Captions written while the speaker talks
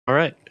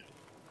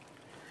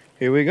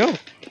Here we go.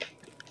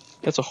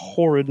 That's a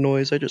horrid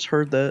noise. I just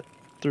heard that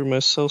through my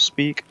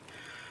self-speak.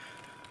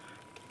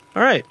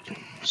 Alright,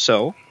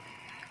 so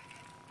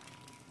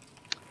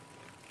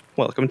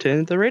welcome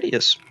to the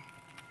Radius.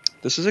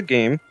 This is a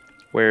game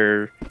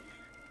where,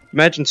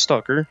 imagine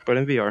StALkER, but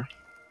in VR.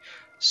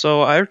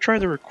 So I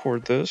tried to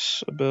record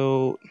this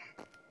about...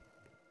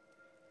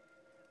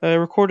 I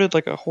recorded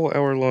like a whole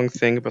hour-long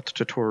thing about the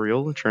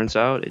tutorial. It turns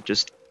out it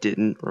just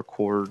didn't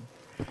record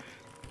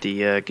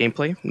the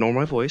gameplay, nor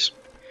my voice.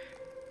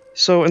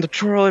 So in the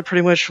tutorial I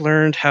pretty much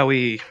learned how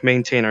we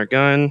maintain our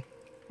gun,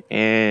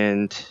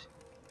 and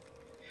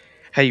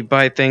how you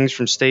buy things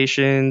from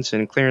stations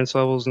and clearance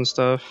levels and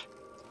stuff,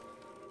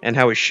 and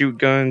how we shoot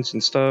guns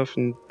and stuff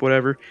and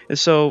whatever. And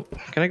so,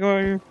 can I go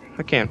out here?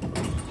 I can.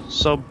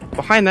 So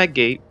behind that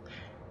gate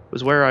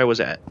was where I was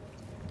at.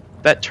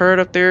 That turret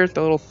up there,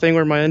 the little thing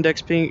where my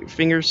index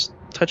finger's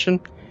touching,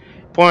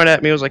 pointed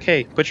at me, was like,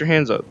 hey, put your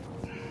hands up.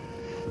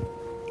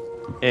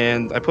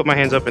 And I put my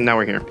hands up, and now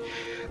we're here.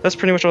 That's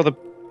pretty much all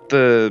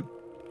the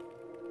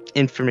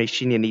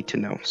information you need to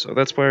know. So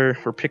that's where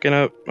we're picking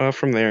up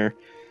from there.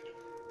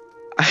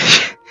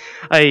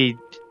 I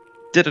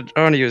did an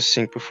audio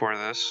sync before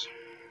this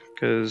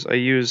because I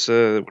use what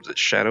is it,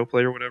 Shadow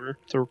Play or whatever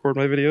to record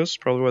my videos.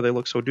 Probably why they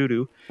look so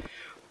doo-doo.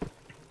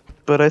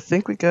 But I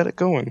think we got it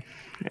going.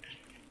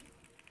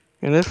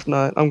 And if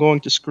not, I'm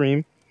going to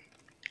scream.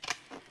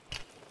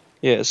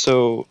 Yeah,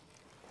 so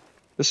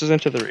this is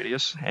Into the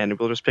Radius, and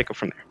we'll just pick up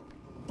from there.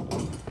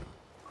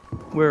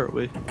 Where are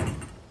we?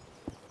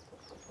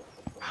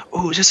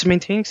 Oh, is this a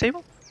maintaining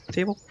table?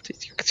 Can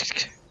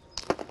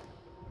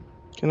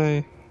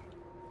I?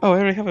 Oh, I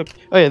already have a.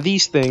 Oh yeah,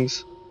 these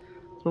things.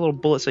 They're little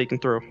bullets that you can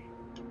throw.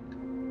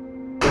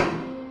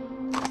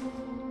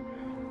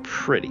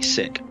 Pretty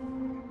sick.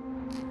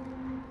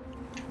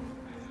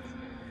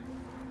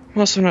 I'm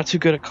also not too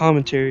good at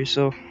commentary,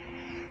 so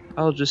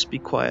I'll just be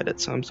quiet at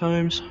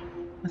sometimes.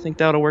 I think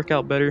that'll work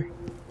out better.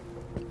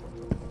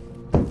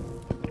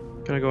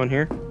 Can I go in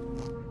here?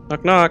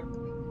 Knock knock.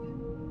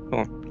 Hold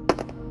on.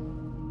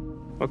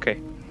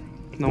 Okay.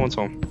 No one's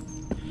home.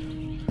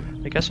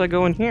 I guess I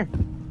go in here.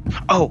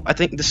 Oh, I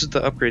think this is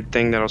the upgrade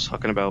thing that I was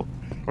talking about.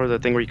 Or the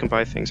thing where you can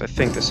buy things. I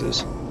think this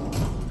is.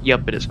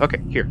 Yep, it is.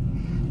 Okay, here.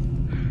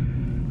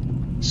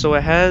 So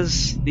it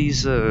has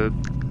these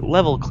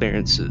level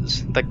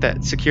clearances. Like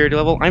that security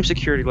level. I'm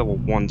security level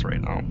 1s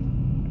right now.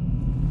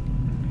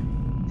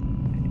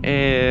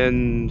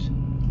 And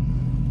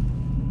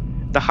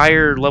the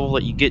higher level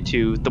that you get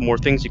to, the more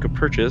things you can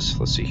purchase.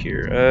 Let's see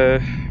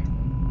here.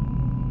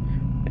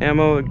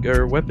 Ammo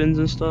or weapons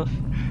and stuff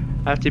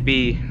have to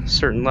be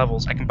certain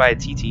levels. I can buy a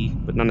TT,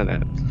 but none of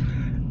that.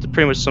 To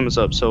pretty much sum this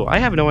up. So I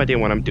have no idea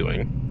what I'm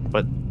doing,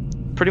 but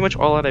pretty much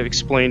all that I've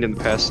explained in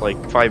the past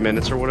like 5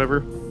 minutes or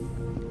whatever,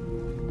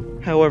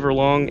 however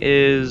long,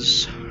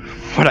 is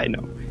what I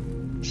know.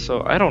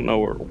 So I don't know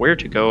where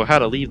to go, how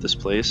to leave this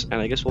place, and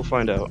I guess we'll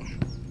find out.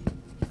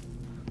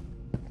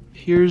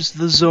 Here's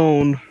the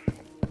zone.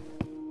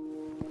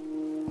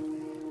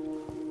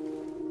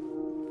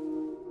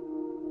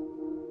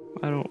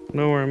 I don't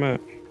know where I'm at.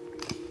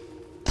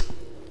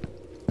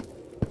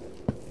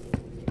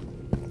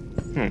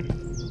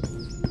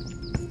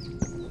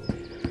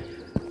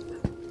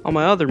 On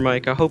my other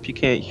mic, I hope you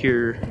can't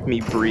hear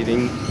me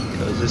breathing,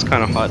 because it's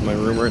kind of hot in my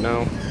room right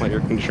now. My air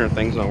conditioner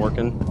thing's not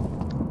working.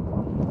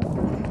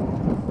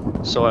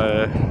 So,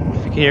 if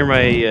you can hear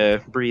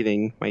my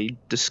breathing, my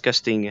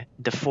disgusting,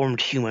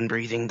 deformed human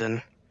breathing,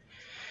 then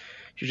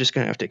you're just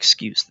gonna have to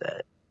excuse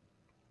that.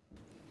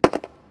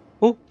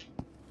 Oh,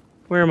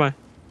 where am I?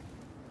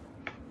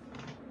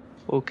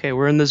 Okay,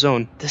 we're in the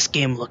zone. This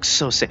game looks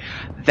so sick.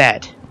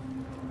 That.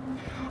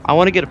 I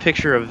want to get a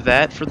picture of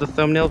that for the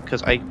thumbnail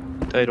because I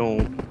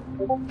don't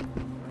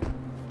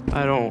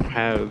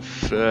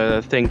have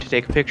a thing to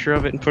take a picture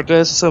of it and put it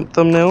as a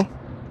thumbnail.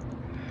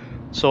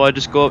 So I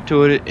just go up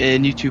to it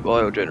and YouTube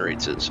auto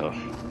generates it. So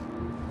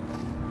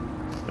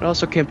it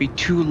also can't be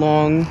too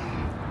long,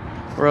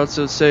 or else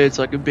it'll say it's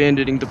like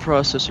abandoning the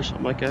process or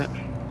something like that.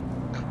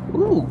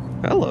 Ooh,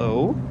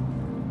 hello.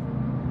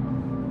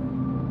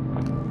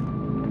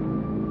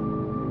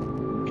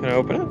 Can I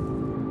open it?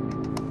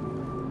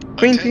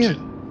 Green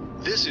Attention.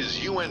 This is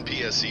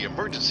UNPSC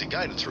emergency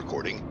guidance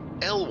recording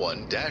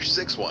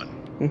L1-61.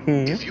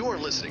 If you are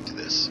listening to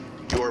this,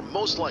 you are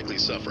most likely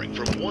suffering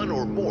from one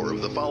or more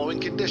of the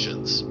following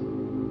conditions: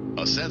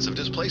 a sense of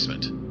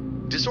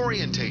displacement,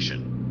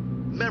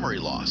 disorientation, memory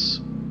loss,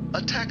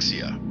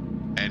 ataxia,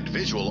 and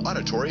visual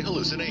auditory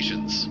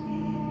hallucinations.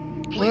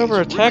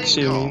 Whatever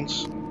ataxia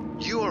means.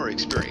 You are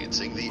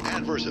experiencing the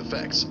adverse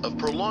effects of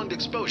prolonged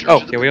exposure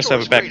to the yeah, we also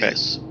have a backpack.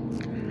 Radius.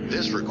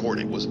 This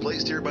recording was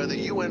placed here by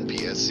the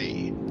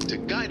UNPSC to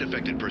guide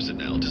affected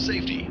personnel to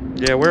safety.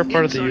 Yeah, we're a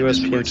part of the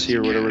USPMC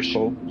or whatever it's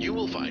called. You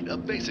will find a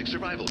basic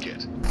survival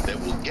kit that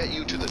will get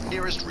you to the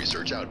nearest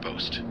research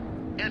outpost.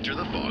 Enter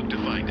the fog to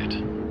find it.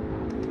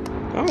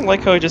 I don't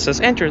like how it just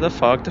says enter the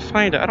fog to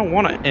find it. I don't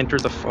want to enter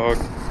the fog.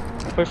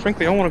 Quite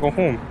frankly, I want to go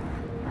home.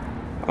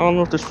 I don't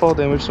know if there's fall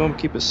damage, so I'm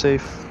gonna keep it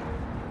safe.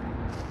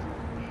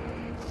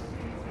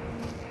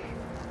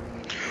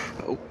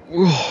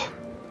 Oh,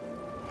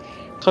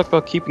 talk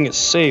about keeping it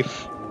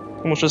safe.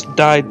 Almost just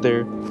died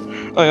there.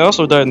 I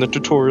also died in the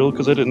tutorial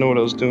because I didn't know what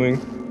I was doing.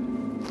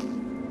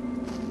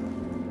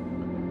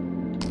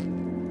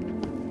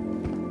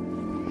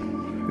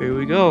 Here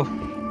we go.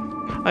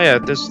 Oh yeah,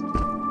 there's...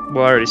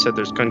 Well, I already said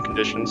there's gun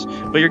conditions.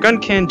 But your gun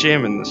can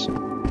jam in this.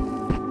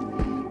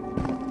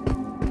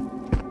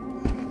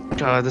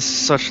 God, this is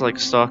such like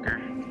StALkER.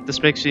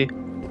 This makes me...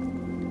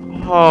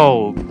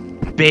 Oh,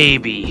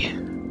 baby.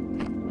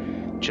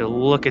 Would you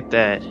look at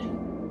that?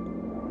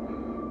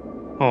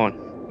 Hold on.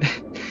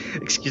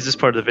 Excuse this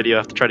part of the video, I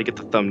have to try to get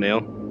the thumbnail.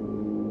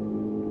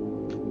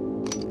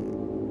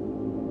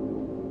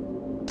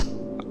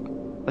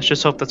 Let's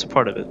just hope that's a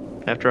part of it,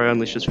 after I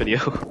unleash this video.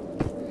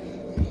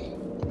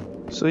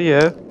 So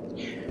yeah,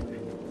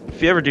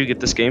 if you ever do get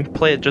this game,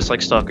 play it just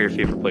like StALkER if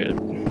you ever played it.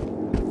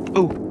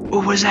 Oh,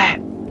 what was that?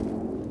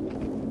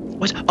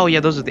 What's... Oh yeah,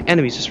 those are the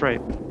enemies, that's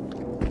right.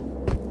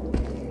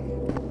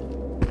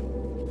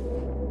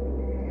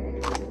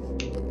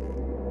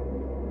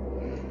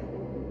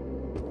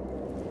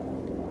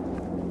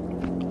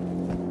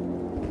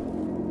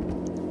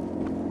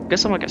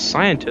 Guess I'm like a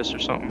scientist or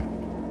something.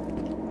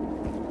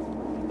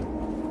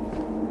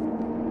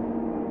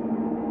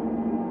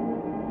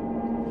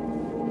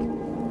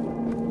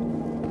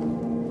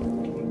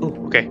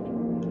 Oh, okay.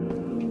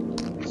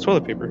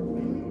 Toilet paper.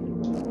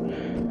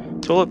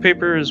 Toilet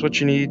paper is what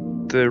you need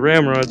the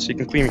ramrod so you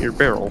can clean your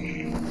barrel.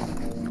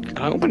 Can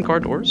I open car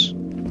doors?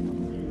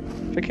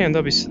 If I can,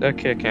 that'll be...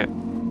 Okay, I can't.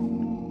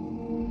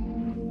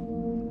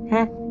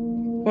 Huh?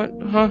 What?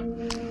 Huh?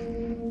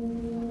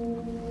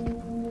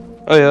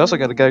 Oh yeah, I also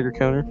got a Geiger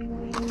counter.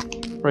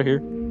 Right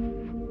here.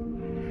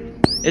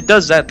 It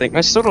does that thing.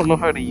 I still don't know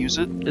how to use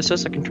it. It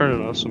says I can turn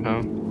it off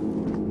somehow.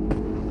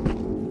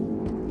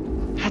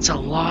 That's a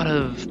lot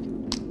of...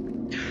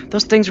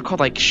 Those things are called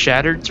like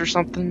shattereds or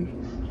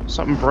something.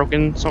 Something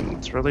broken. Something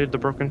that's related to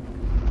broken.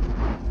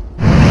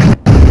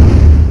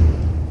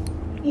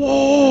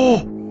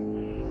 Whoa!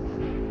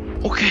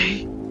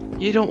 Okay.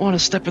 You don't want to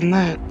step in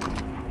that.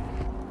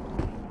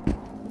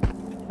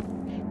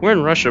 We're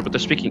in Russia, but they're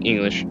speaking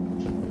English.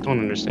 Don't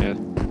understand.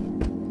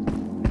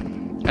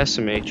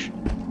 SMH.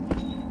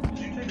 Did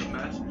you take a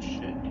massive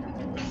shit?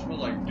 It smells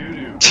like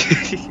doo-doo.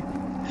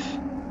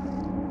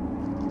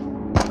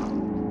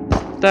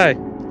 Die.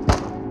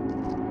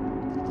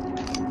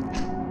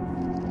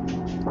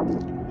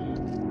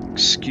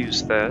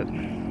 Excuse that.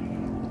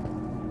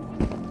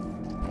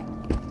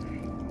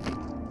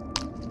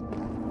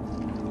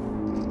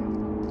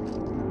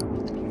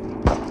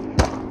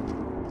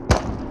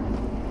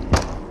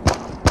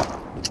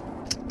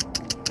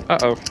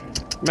 Uh-oh.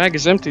 Mag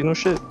is empty, no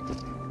shit.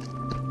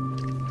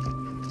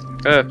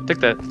 Take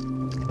that.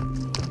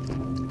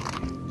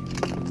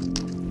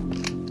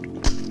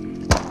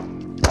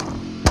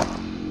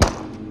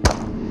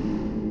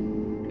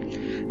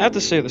 I have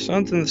to say, the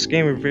sounds in this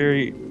game are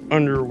very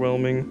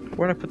underwhelming.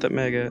 Where'd I put that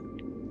mag at?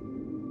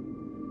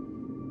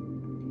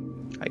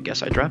 I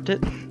guess I dropped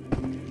it.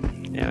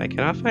 And I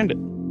cannot find it.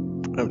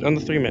 I've done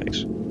the 3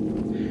 mags.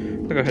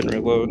 I'll go ahead and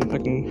reload. I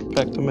can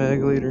pack the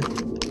mag later.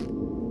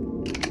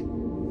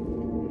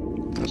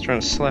 I was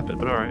trying to slap it,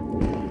 but alright.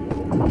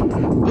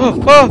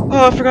 Oh,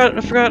 I forgot.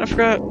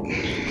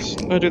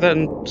 I do that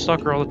in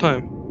StALkER all the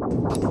time.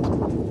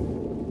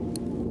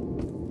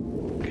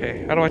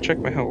 Okay, how do I check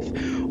my health?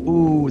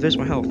 Ooh, there's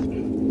my health.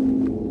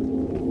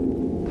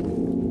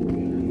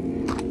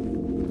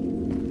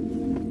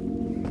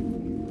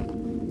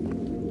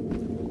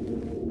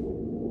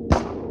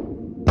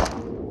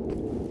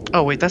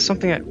 Oh wait, that's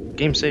something that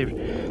game saved.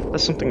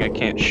 That's something I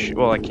can't shoot.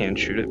 Well, I can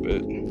shoot it,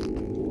 but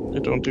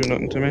it don't do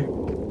nothing to me.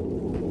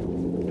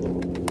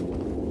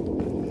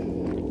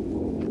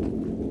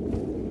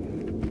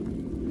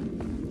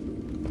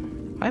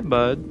 Hi,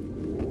 bud.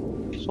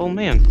 This old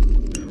man.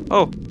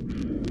 Oh.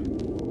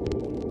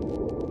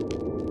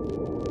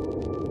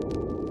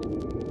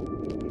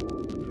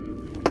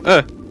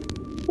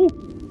 Ooh.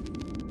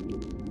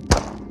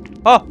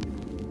 Oh.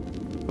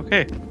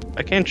 Okay.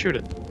 I can shoot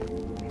it.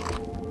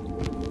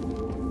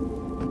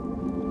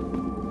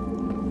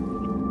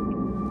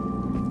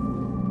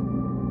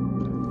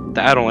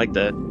 I don't like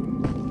that.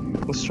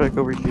 Let's strike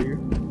over here.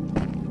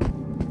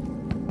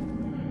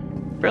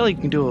 Apparently you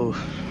can do a...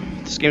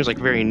 This game's like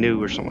very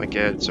new or something like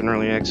that. It's an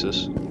early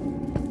access.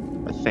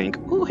 I think.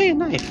 Oh, hey, a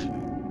knife.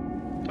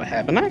 Do I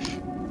have a knife?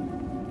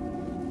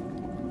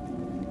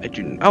 I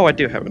do. Oh, I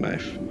do have a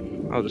knife.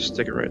 I'll just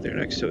stick it right there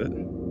next to it.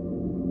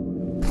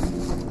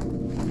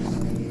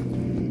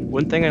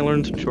 One thing I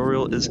learned in the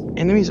tutorial is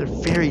enemies are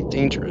very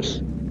dangerous.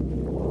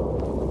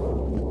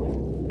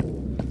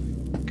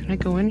 Can I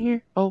go in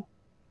here? Oh.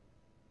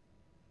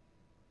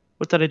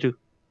 What did I do?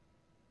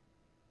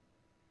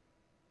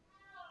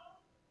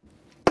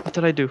 What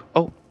did I do?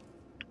 Oh.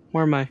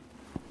 Where am I?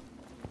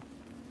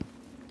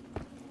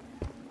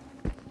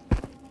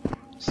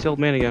 It's the old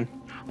man again.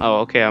 Oh,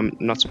 okay, I'm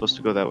not supposed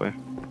to go that way.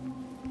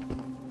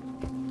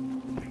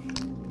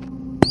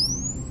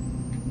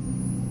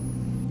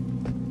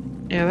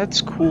 Yeah,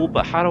 that's cool,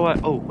 but how do I...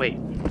 Oh, wait.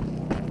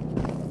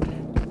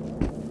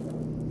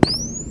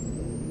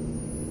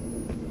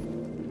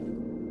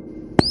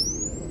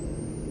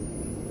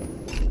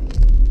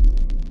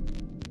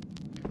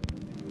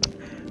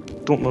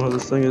 don't know how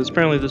this thing is.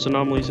 Apparently there's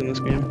anomalies in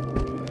this game.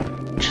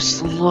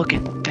 Just look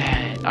at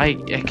that. I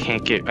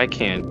can't get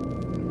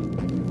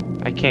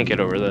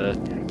over that.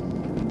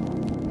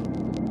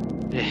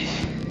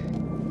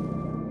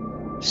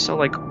 So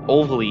like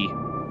ovally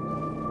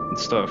and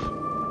stuff.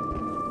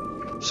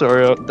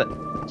 Sorry,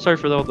 sorry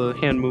for all the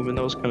hand movement.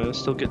 That was kind of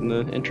still getting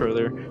the intro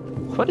there.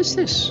 What is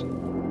this?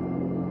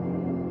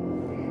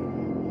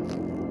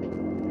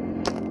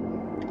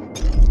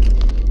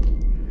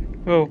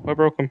 Oh, I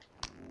broke him.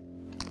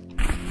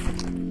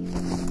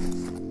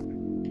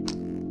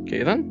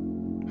 Okay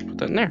then, put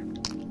that in there.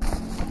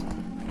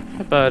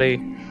 Hi, buddy.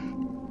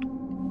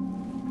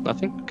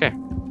 Nothing? Okay.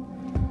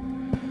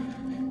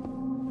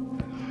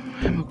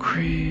 Ammo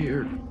crate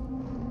or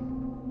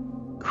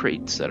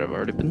crates that have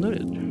already been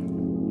loaded.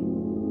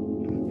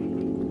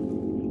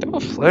 Do I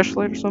have a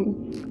flashlight or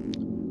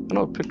something? I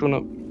know I picked one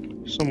up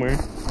somewhere.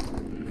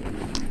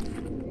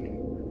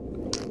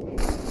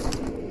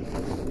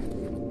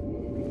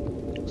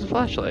 It's a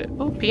flashlight.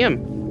 Oh,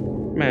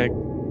 PM mag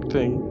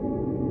thing.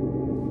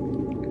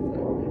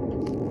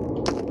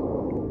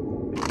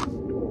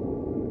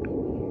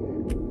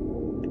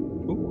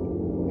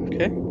 Ooh,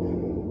 okay.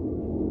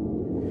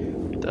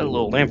 Put that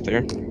little lamp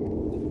there.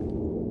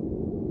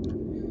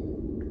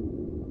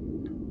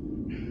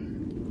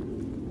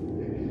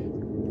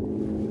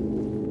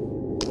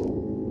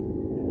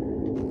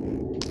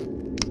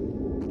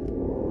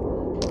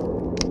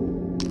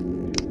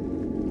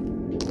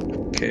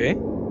 Okay.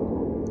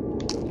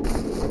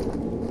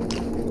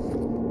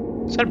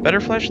 Is that a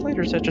better flashlight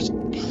or is that just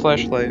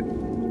flashlight?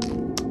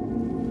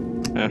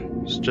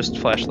 It's just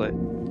flashlight.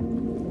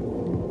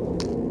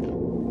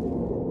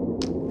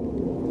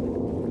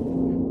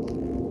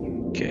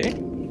 Okay. I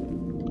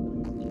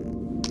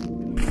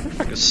wonder if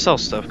I could sell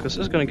stuff because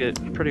this is gonna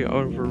get pretty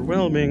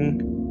overwhelming.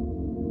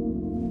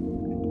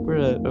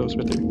 Where that? Oh, it's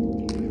right there.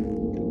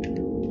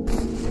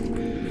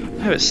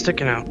 I have it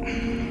sticking out.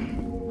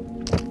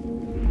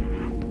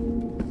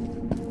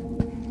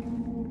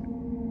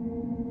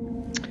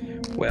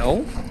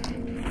 Well,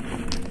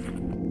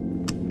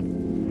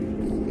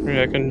 maybe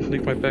I can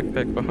leave my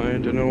backpack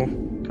behind and it'll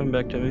come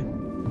back to me.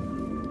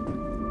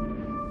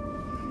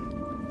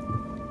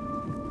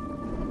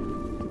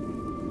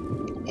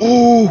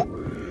 Oh,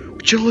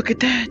 would you look at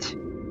that?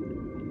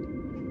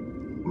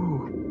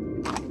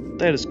 Ooh,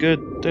 that is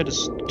good. That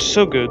is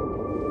so good.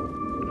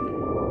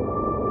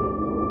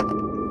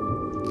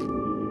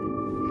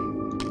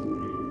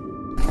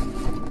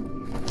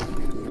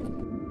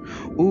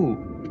 Ooh,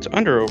 it's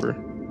under over.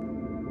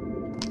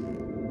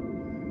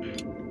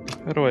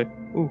 How do I?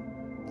 Ooh.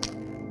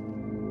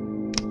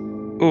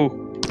 Ooh.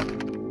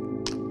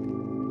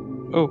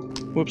 Oh,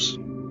 whoops.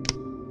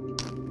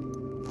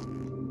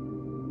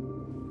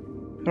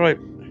 How do I?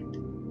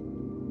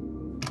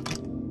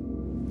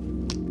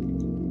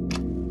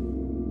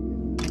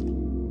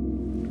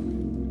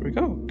 There we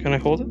go. Can I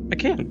hold it? I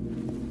can.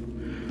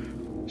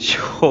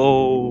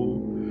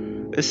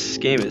 Yo, this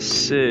game is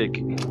sick.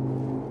 A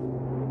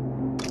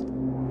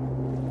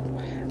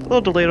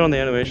little delayed on the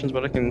animations,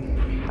 but I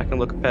can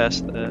look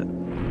past that.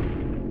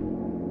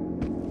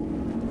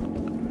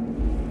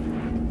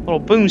 Little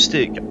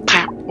boomstick.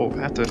 Pow! Oh, I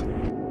have to.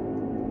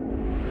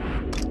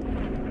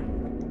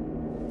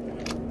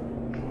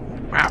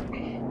 Wow.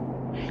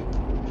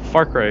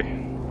 Far Cry.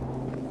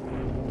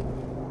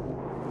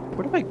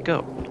 Where do I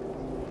go?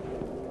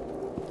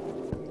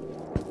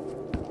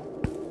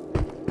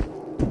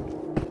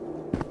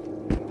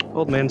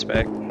 Old man's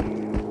back. I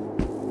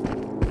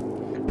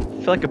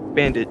feel like a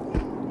bandit.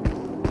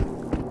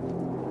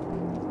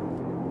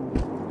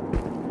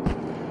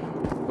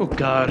 Oh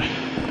god.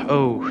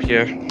 Oh,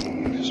 yeah.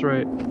 That's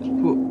right.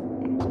 Ooh.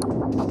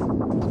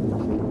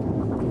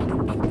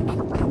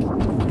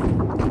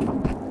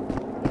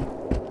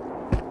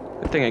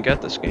 Good thing I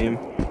got this game.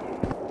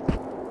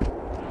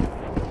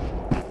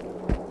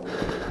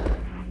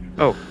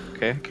 Oh,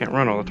 okay. I can't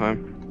run all the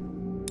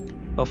time.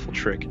 Helpful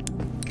trick.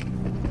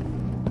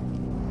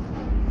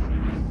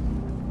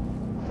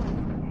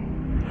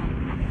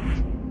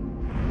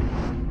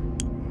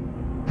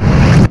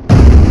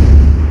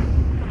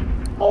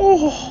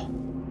 Oh!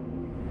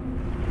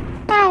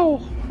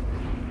 Ow!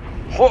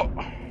 Oh!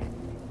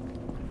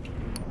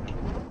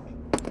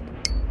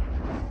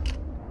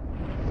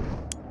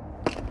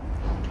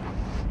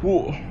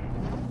 Whoa.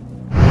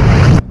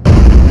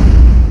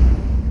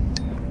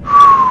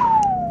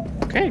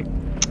 Okay.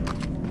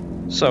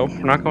 So,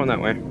 we're not going that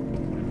way.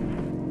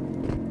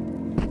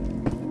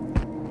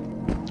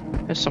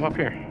 There's some up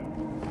here.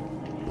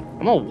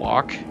 I'm gonna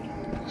walk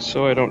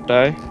so I don't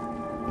die.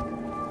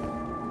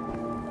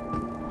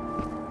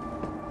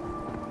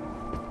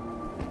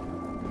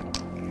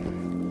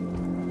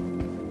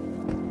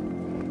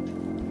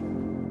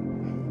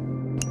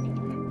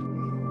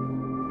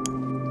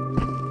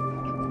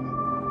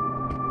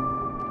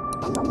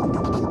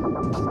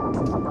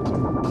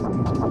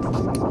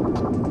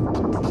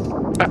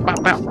 Bow, bow,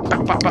 bow,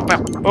 bow, bow, bow, bow.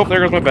 Oh, there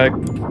goes my bag.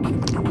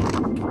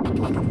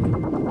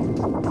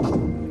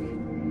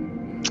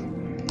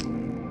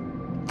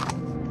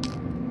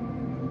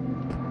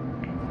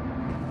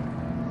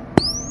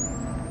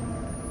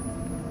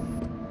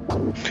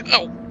 Oh!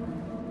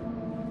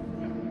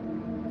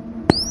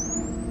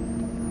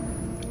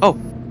 Oh!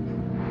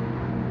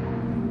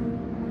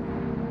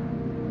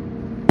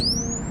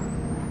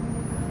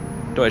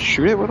 Do I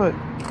shoot it? What do I...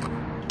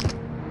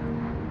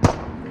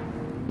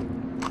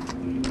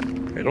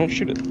 Okay, don't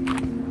shoot it.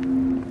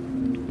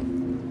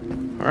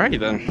 Alrighty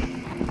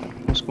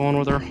then. Let's go on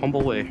with our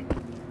humble way.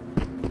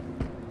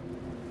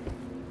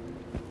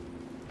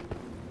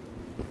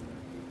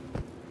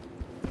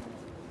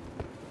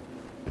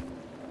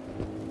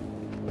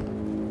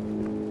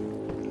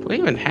 What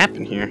even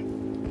happened here?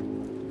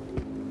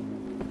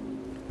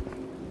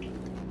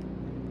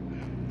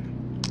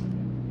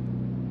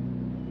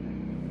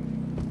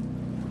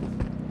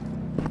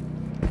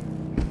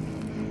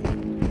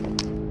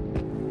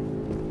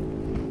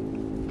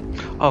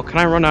 Oh, can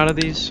I run out of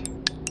these?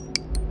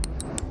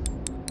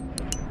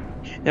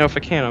 You know, if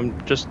I can,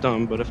 I'm just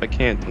dumb, but if I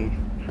can't,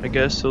 then I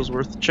guess it was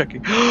worth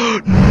checking.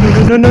 No,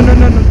 no, no, no, no,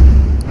 no, no!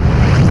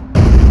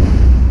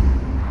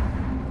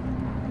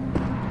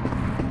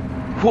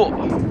 Whoa!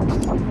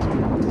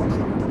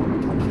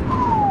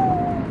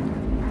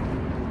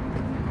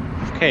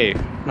 Okay,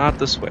 not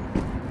this way.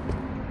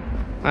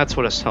 That's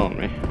what it's telling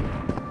me.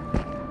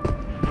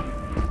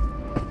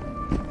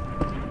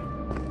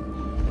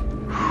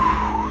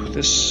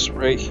 This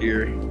right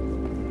here.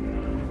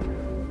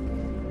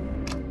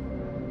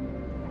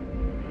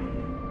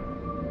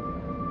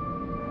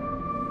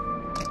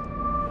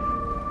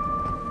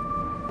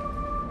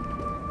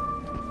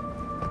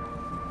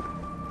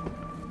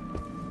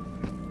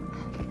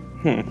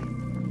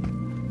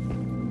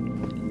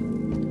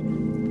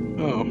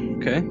 Oh,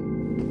 okay.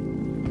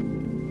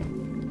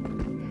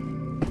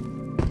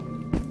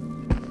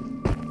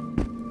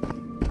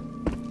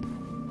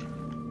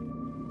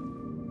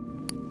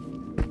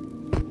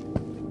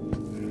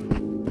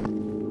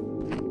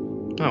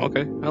 Oh,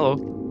 okay. Hello.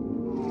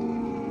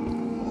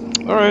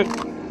 Alright.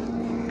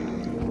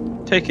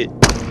 Take it.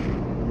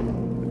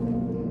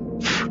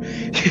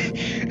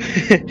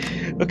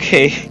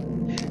 Okay.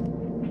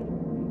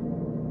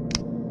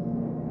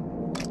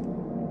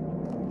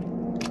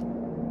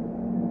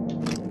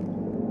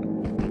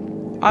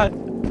 I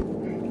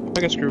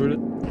can screw with it.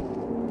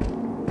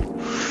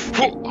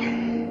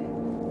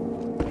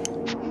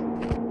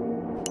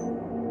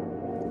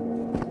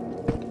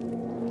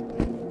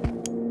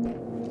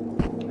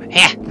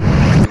 Yeah.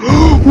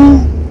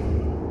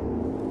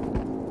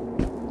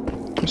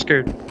 I'm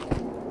scared.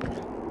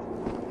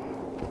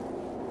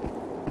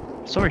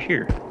 It's over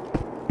here.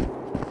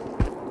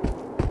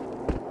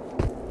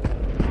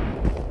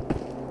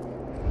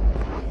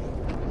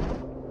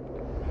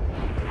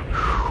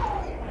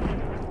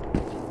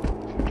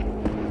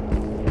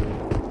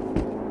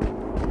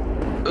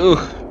 Ugh.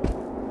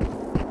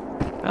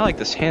 I like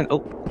this hand. Oh,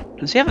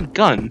 does he have a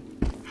gun?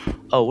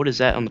 Oh, what is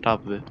that on the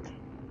top of it?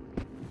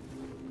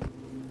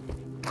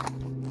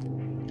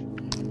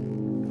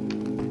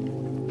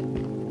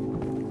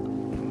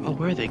 Oh,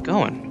 where are they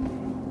going?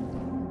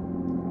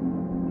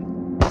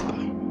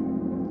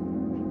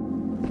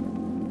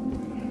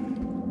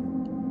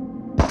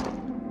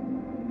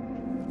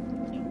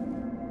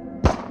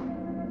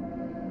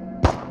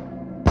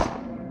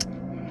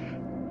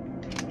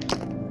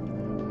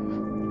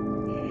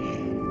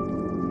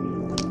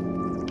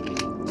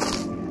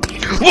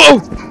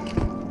 Whoa!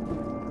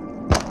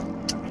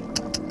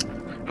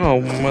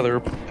 Oh,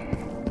 mother.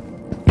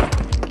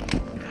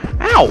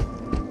 Ow!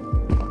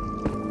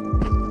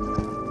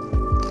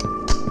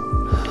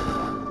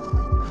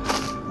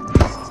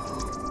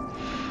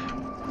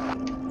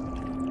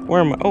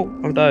 Where am I? Oh,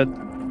 I'm dead.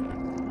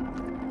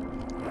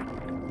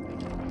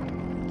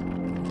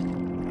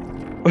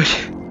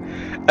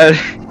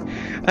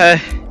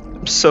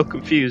 I'm so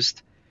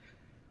confused.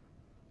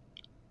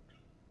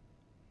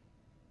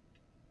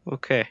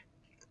 Okay.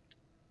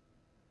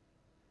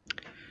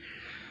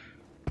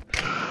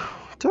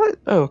 Do I?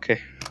 Oh,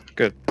 okay.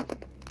 Good.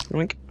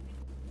 Wink.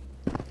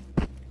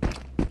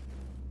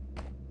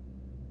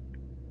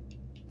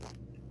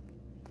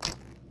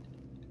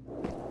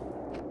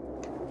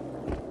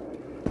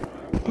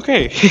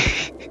 Okay.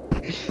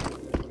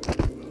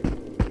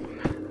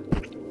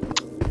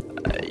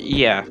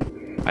 Yeah.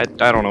 I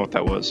don't know what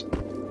that was.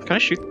 Can I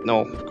shoot?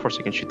 No, of course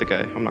I can shoot the guy.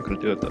 I'm not gonna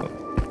do it though.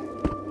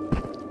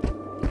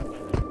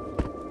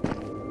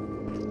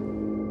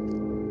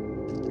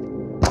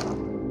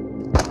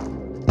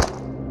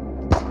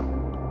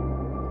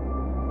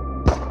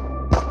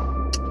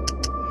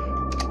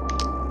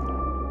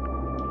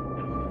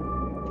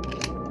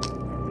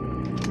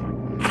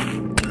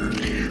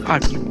 Ah,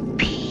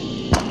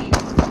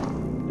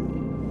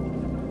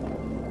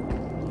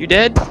 you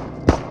dead?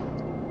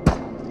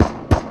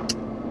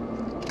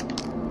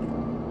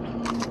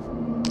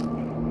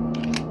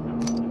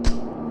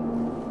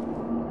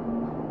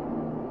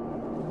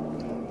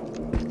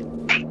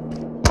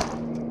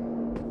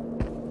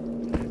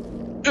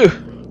 Ugh.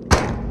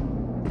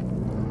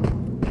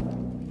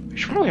 I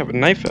should probably have a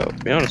knife out,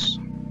 to be honest.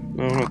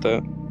 No, not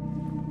that.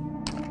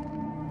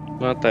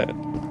 Not that.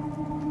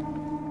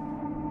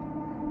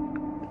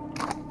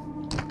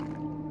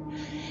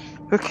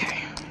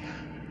 Okay.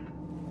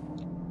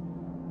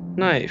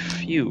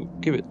 Knife, you,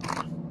 give it.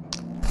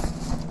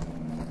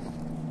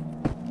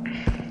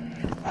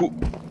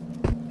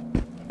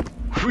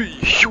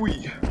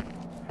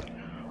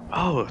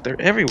 Oh, they're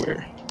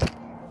everywhere.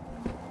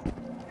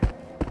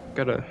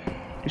 Gotta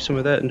do some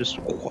of that and just.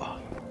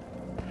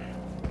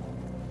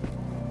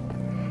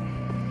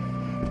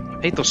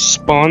 I hate those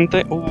spawn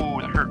things. Oh,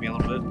 that hurt me a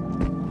little bit.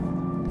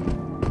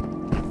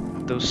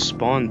 Those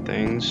spawn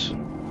things.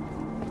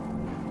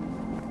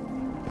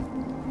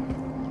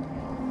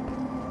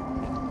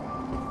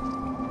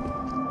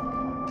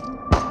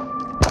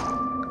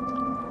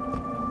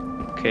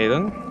 Okay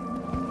then.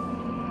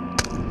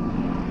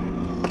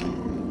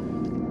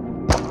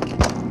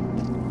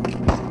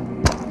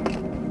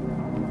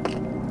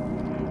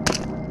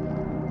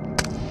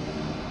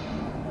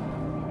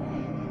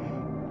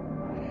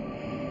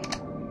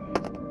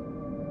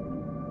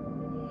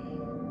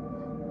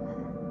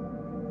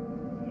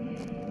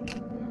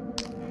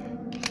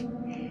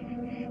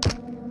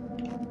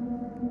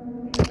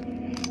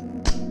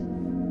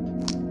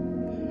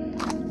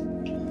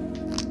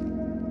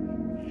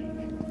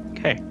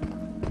 Okay.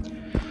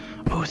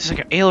 Oh, there's like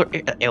an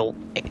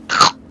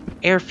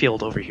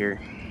airfield over here.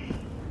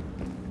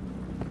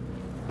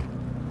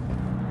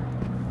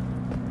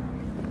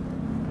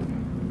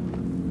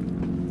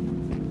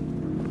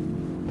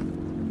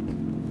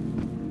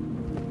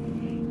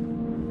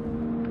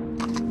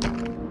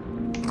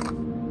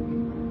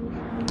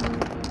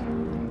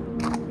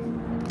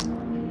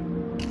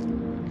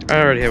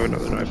 I already have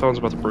another knife. That one's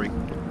about to break.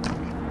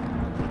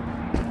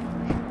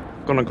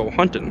 Gonna go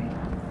hunting.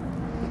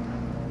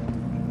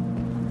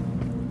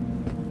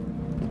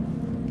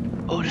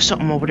 Oh, there's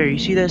something over there. You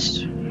see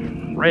this?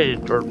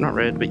 Red, or not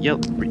red, but yellow.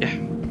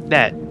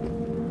 That.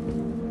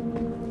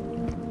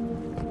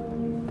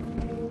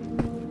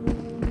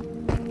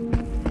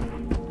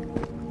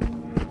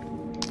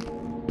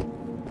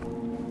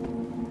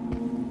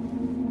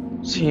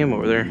 See him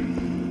over there.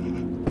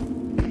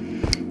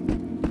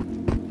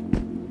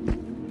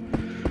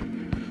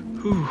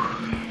 Whew.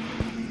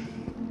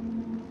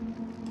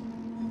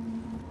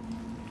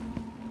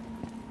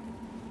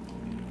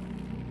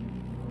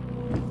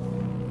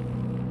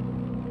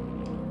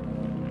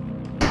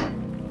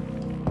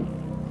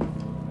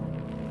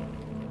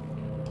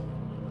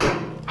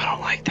 I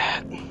don't like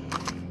that.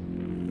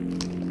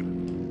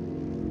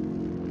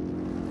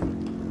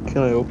 Can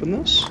I open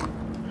this?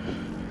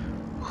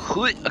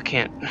 I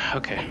can't.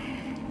 Okay.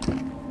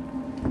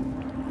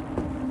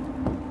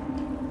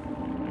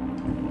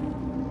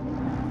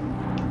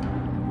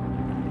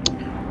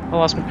 I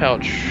lost my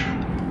pouch.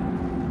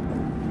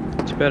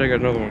 Too bad I got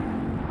another one.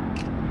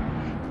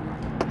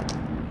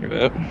 Look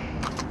at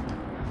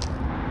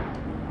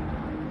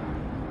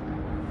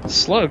that.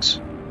 Slugs.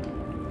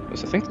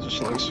 Yes, I think those are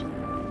slugs.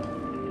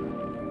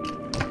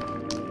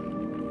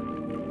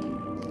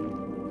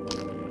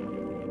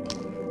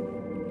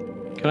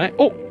 Can I?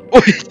 Oh!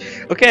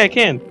 Okay, I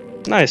can.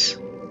 Nice.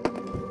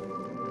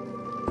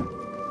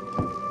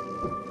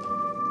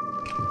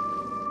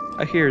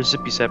 I hear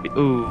zippy zappy.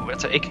 Ooh,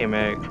 that's an AK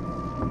mag.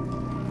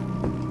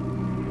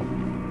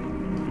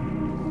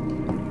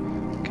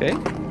 Okay.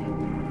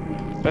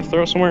 Did I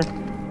throw it somewhere?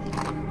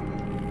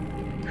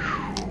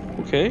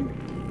 Okay.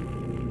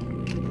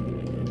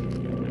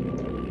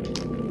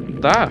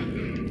 Da.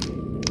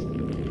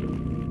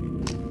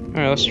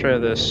 Alright, let's try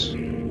this.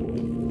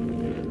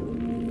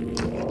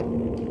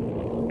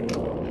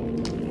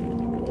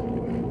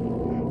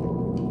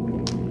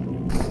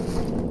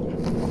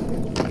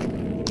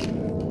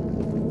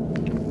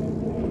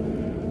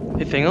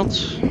 Anything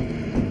else?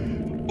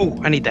 Oh,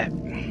 I need that.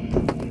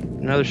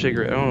 Another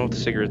cigarette. I don't know what the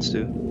cigarettes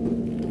do.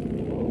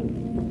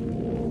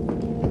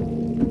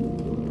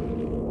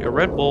 A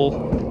Red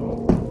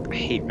Bull. I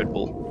hate Red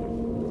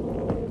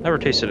Bull. Never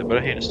tasted it, but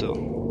I hate it still.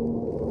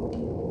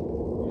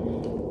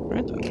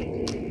 Right then.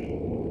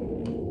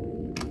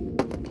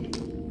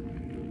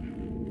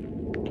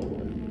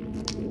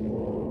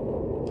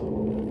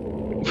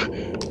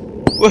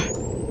 What?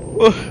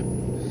 What?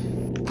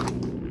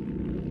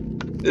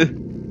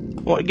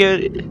 I want to get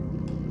it.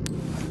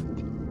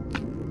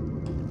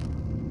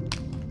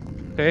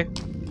 Okay,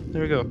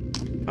 there we go.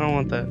 I don't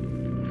want that.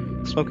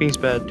 Smoking's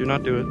bad. Do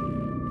not do it.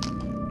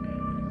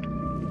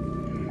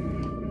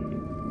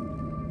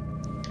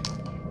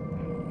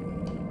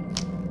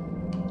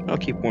 I'll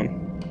keep one.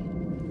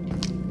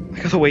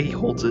 Look at the way he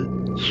holds it.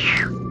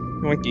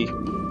 Yoinky.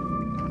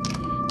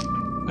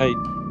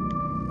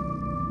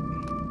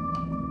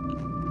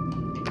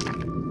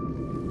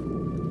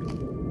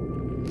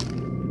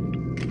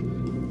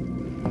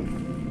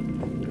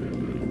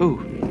 Ooh,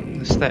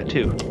 it's that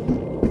too.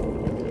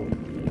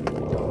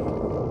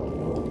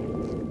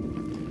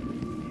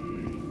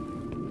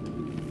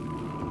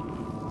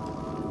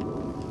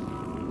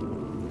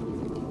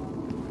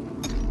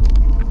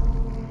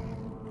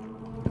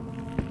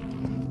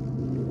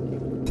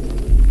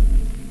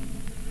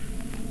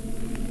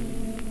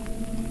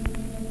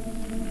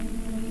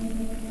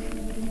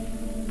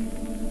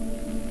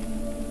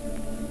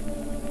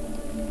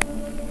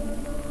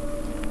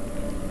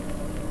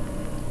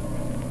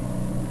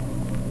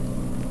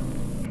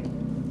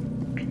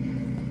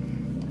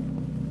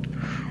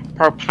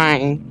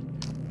 Propane.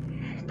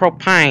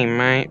 Propane,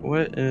 mate.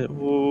 What?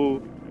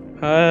 Whoa.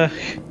 Ugh.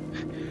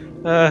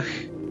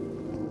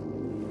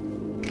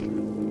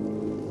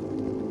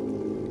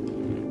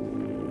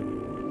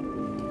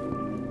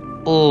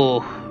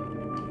 Oh.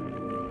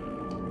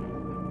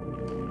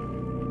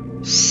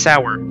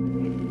 Sour.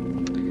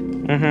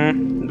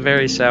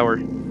 Very sour.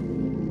 Ooh,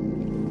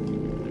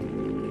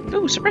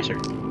 suppressor.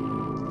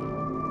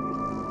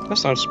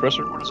 That's not a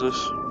suppressor. What is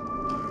this?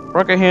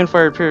 Rocket hand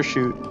fired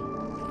parachute.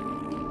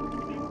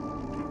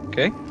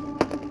 Okay.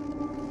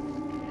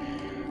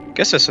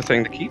 Guess that's a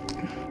thing to keep.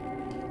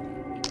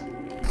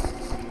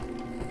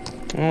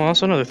 Well,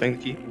 also another thing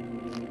to keep.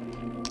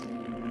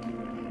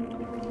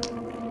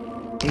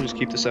 Let me just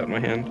keep this out in my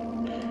hand.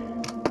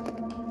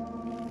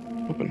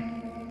 Open.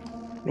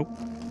 Nope.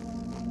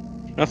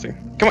 Nothing.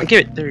 Come on, give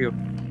it. There you go.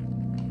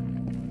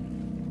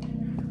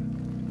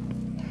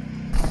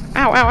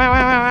 Ow, ow, ow, ow,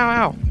 ow,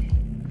 ow, ow.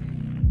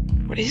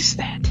 What is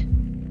that?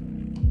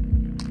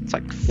 It's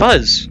like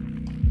fuzz.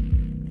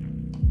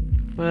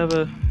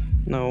 Whatever.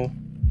 No.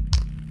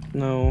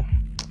 No.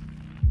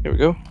 Here we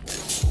go.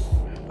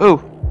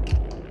 Oh!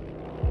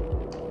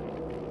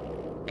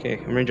 Okay,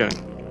 I'm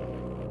rejoining.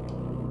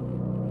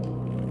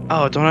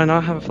 Oh, don't I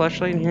not have a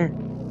flashlight in here? A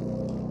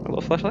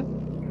little flashlight?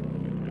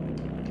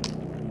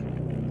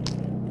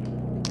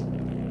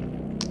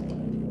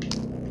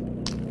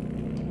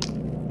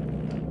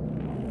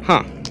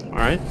 Huh.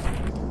 Alright.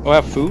 Oh, I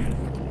have food?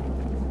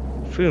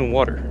 Food and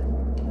water.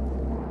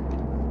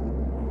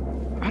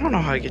 I don't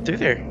know how to get through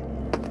there.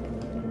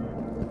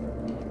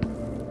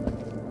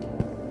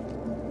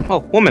 Oh,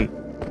 woman.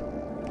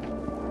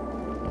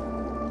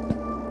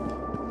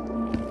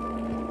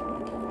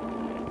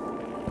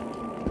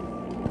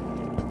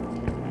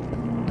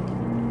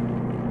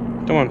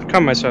 Come on,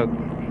 come my son.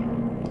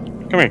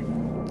 Come here.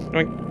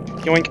 Yoink.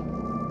 Yoink.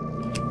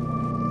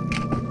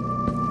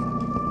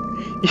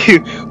 You,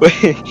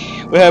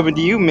 what happened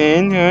to you,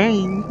 man? Huh?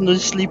 You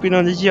just sleeping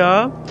on the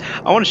job?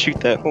 I want to shoot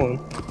that. Hold on.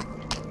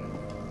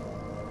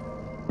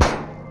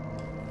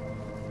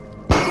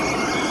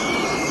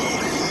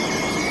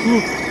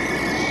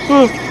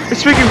 Oh,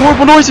 it's making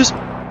horrible noises.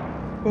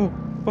 Oh,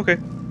 okay.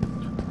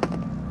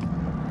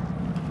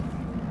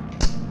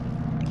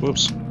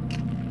 Whoops.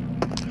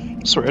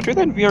 Sorry, I do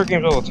that in VR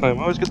games all the time.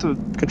 I always get the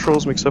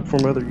controls mixed up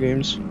from other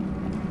games.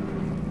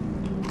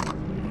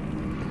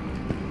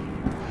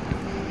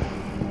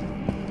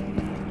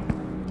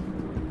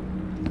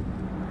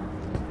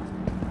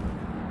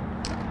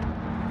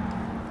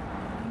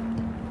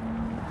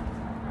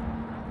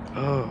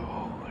 Oh,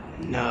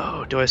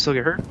 no. Do I still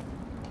get hurt?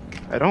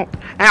 I don't.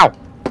 Ow!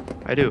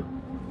 I do.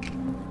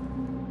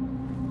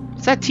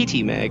 What's that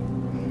TT mag?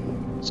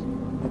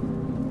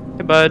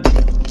 Hey, bud.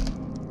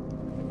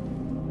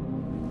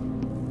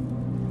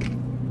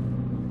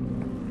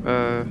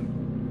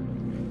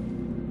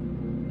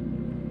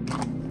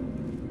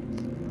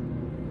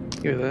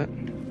 Give me that.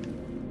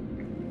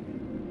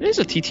 It is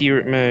a TT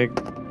mag.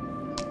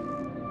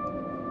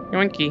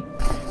 Yoinky.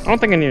 I don't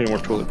think I need any more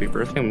toilet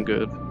paper. I think I'm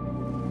good.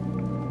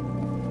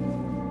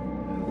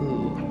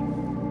 Ooh.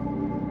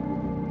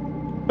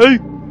 Hey!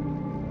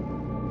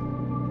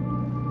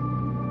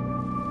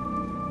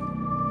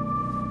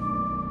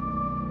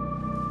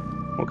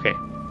 Okay.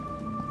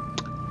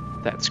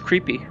 That's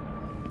creepy.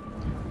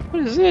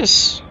 What is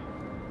this?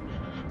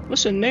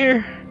 What's in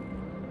there?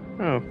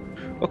 Oh.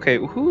 Okay,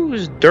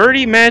 whose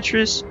dirty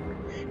mattress?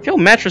 If your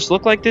mattress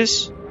look like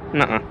this?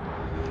 Nuh-uh.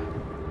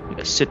 I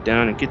gotta sit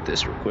down and get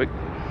this real quick.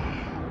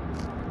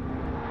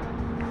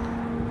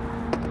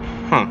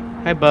 Huh.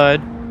 Hi,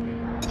 bud.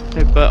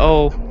 Hey, bud.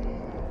 Oh.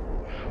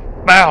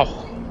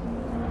 Wow.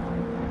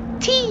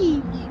 Tea.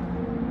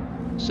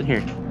 What's in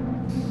here?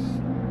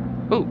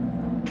 Oh,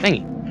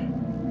 thingy.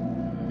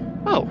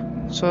 Oh,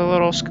 it's a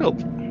little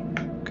scope.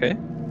 Okay.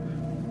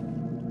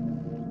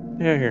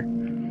 Yeah, here.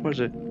 What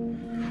is it?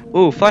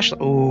 Oh, flashlight.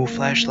 Oh,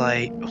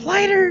 flashlight.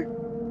 Lighter.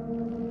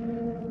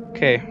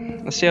 Okay,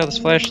 let's see how this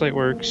flashlight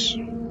works.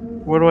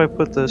 Where do I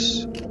put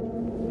this?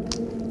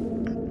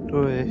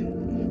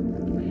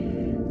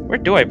 Where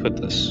do I put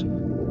this?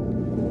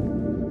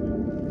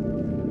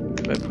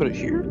 Do I put it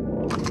here?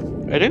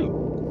 I do.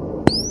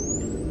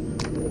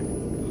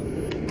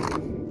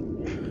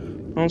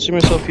 I don't see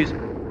myself using.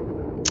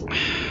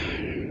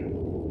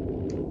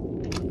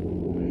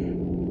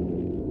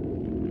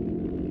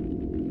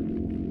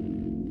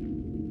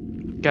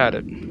 Got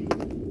it.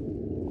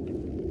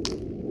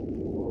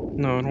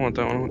 No, I don't want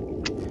that one.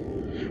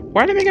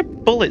 Why did it make a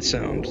bullet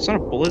sound? It's not a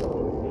bullet.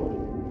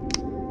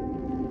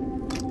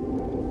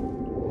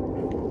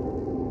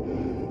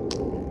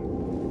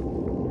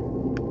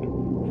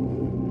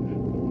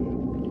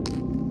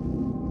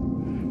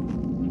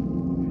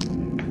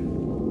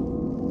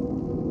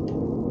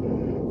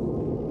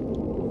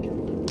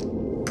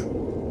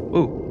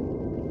 Ooh.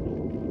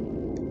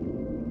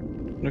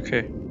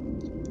 Okay.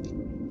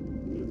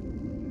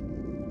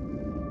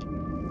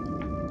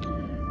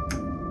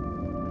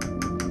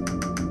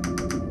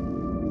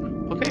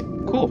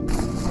 Cool.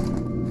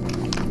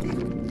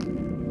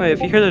 Hey, if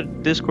you hear the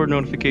Discord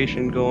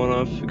notification going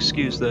off,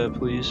 excuse that,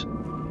 please.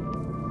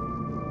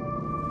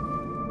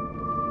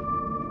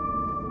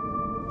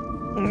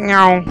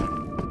 Meow.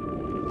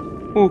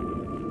 Ooh.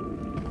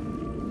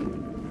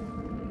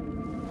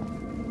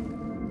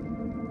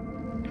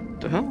 What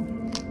the hell?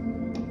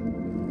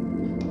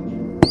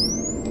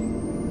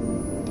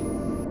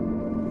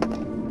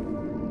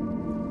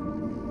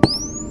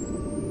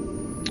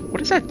 What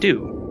does that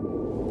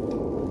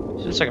do?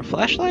 Is this like a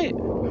flashlight?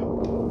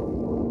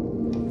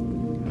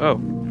 Oh.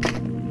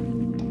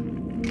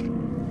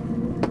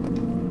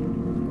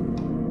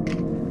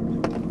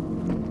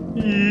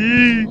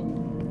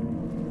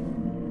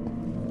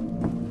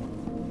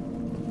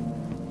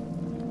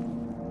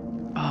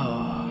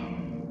 Oh.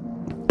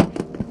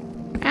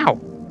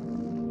 Ow.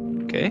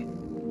 Okay.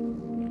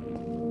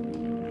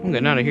 I'm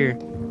getting out of here.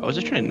 Oh, is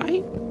it turning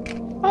night?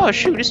 Oh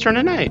shoot, it's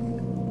turning night.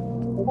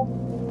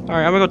 Alright,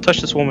 I'm gonna go touch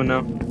this woman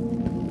now.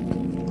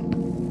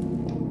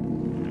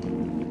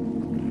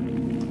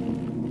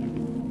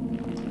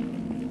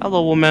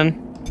 Hello, woman.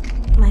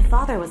 My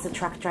father was a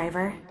truck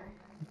driver.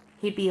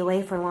 He'd be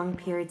away for long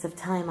periods of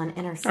time on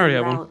interstate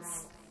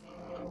routes.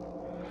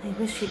 I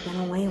wish he'd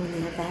been away when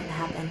the event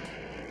happened.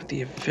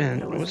 The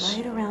event It was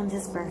right around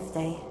his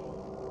birthday.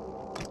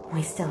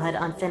 We still had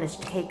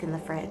unfinished cake in the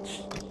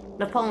fridge.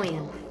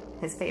 Napoleon,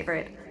 his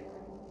favorite.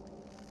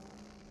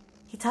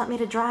 He taught me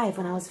to drive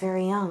when I was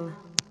very young.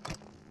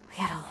 We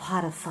had a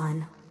lot of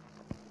fun.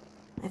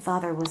 My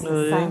father was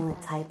the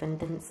silent type and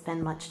didn't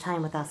spend much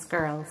time with us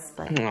girls,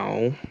 but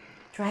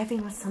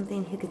driving was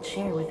something he could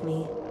share with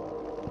me.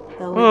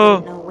 Though we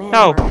didn't know when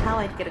or how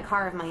I'd get a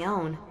car of my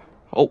own.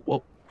 I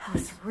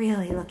was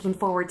really looking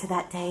forward to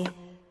that day. The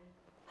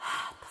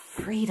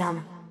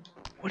freedom.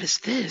 What is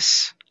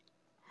this?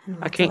 And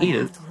what I can't eat it.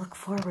 I have to look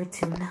forward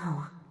to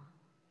now.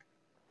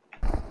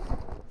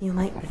 You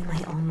might be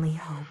my only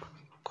hope.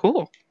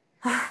 Cool.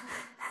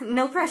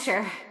 No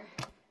pressure.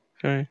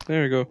 Okay,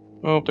 there we go.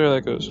 Oh, there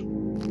that goes.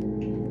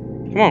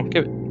 Come on,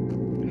 give it.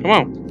 Come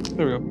on.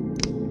 There we go.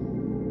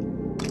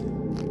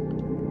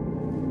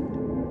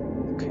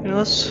 Okay,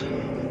 let's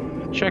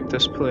check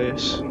this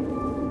place.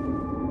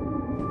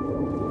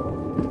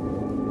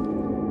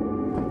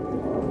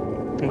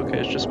 Okay,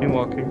 it's just me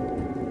walking.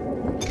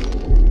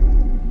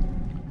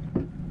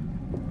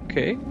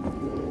 Okay.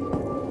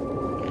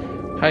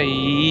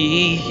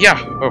 Hi-ya!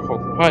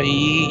 Oh,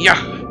 hi-ya!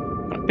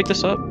 Can I pick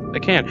this up? I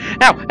can.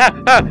 Ow! Ah!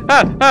 Ah!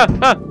 Ah! Ah!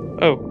 Ah!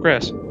 Oh,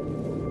 grass.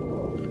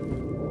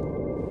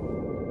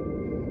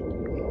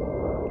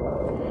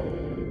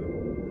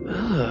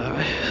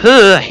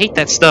 I hate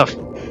that stuff.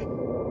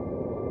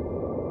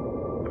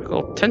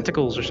 Called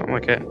tentacles or something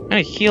like that. I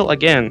need to heal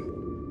again.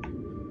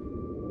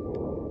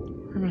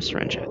 Where's my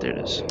syringe at? There it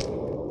is.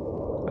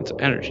 That's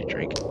an energy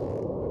drink.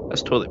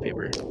 That's toilet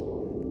paper.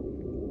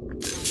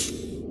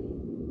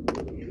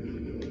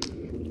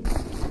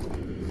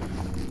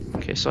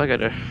 Okay, so I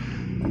gotta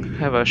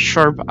have a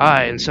sharp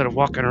eye instead of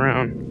walking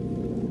around.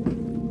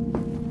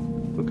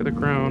 Look at the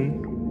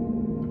ground.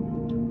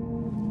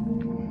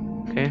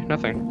 Okay,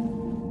 nothing.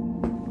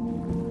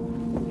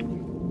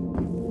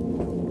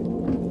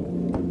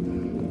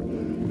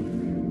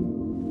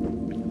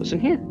 What's in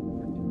here?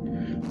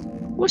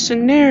 What's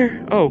in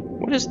there? Oh,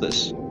 what is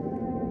this?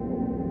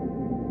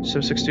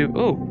 762.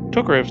 Oh,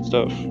 Tokarev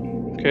stuff.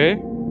 Okay.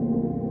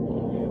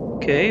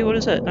 Okay, what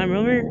is that?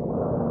 9mm?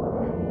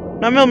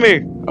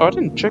 9mm! Oh, I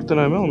didn't check the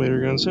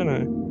 9mm guns,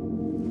 didn't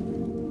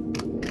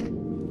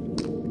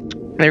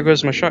I? There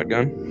goes my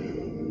shotgun.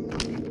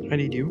 I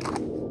need you.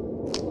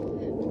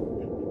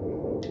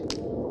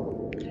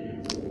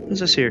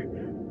 What's this here?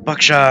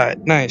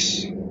 Buckshot!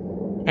 Nice.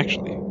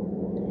 Actually.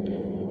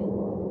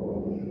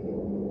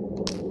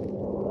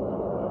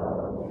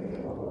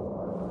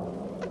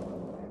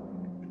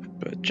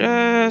 But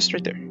just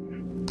right there.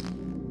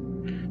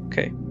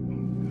 Okay.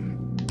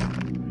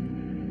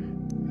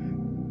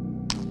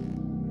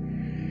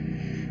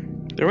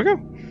 There we go.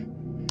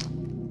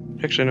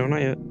 Actually, no,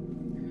 not yet.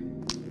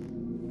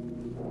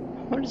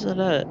 What is that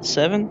at?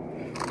 7?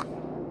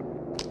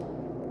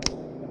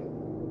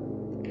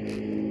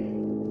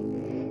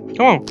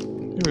 Come on.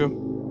 Here we go.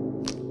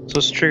 So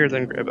it's trigger,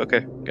 then grab.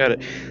 Okay, got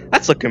it.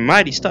 That's looking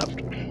mighty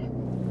stuffed.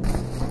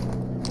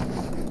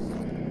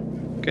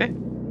 Okay.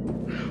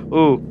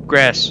 Ooh,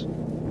 grass.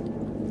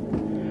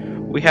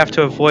 We have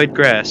to avoid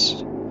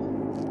grass.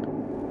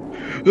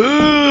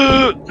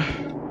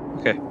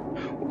 Okay.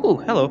 Ooh,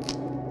 hello.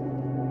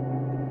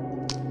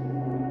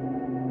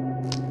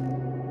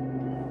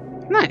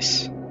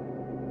 Nice.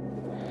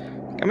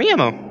 Got me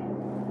ammo.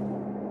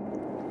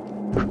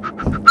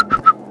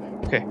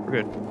 Okay, we're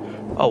good.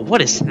 Oh,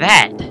 what is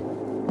that?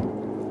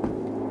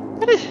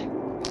 What is...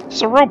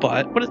 It's a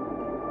robot. What is...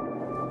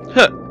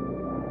 Huh.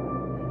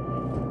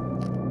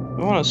 I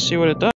want to see what it does.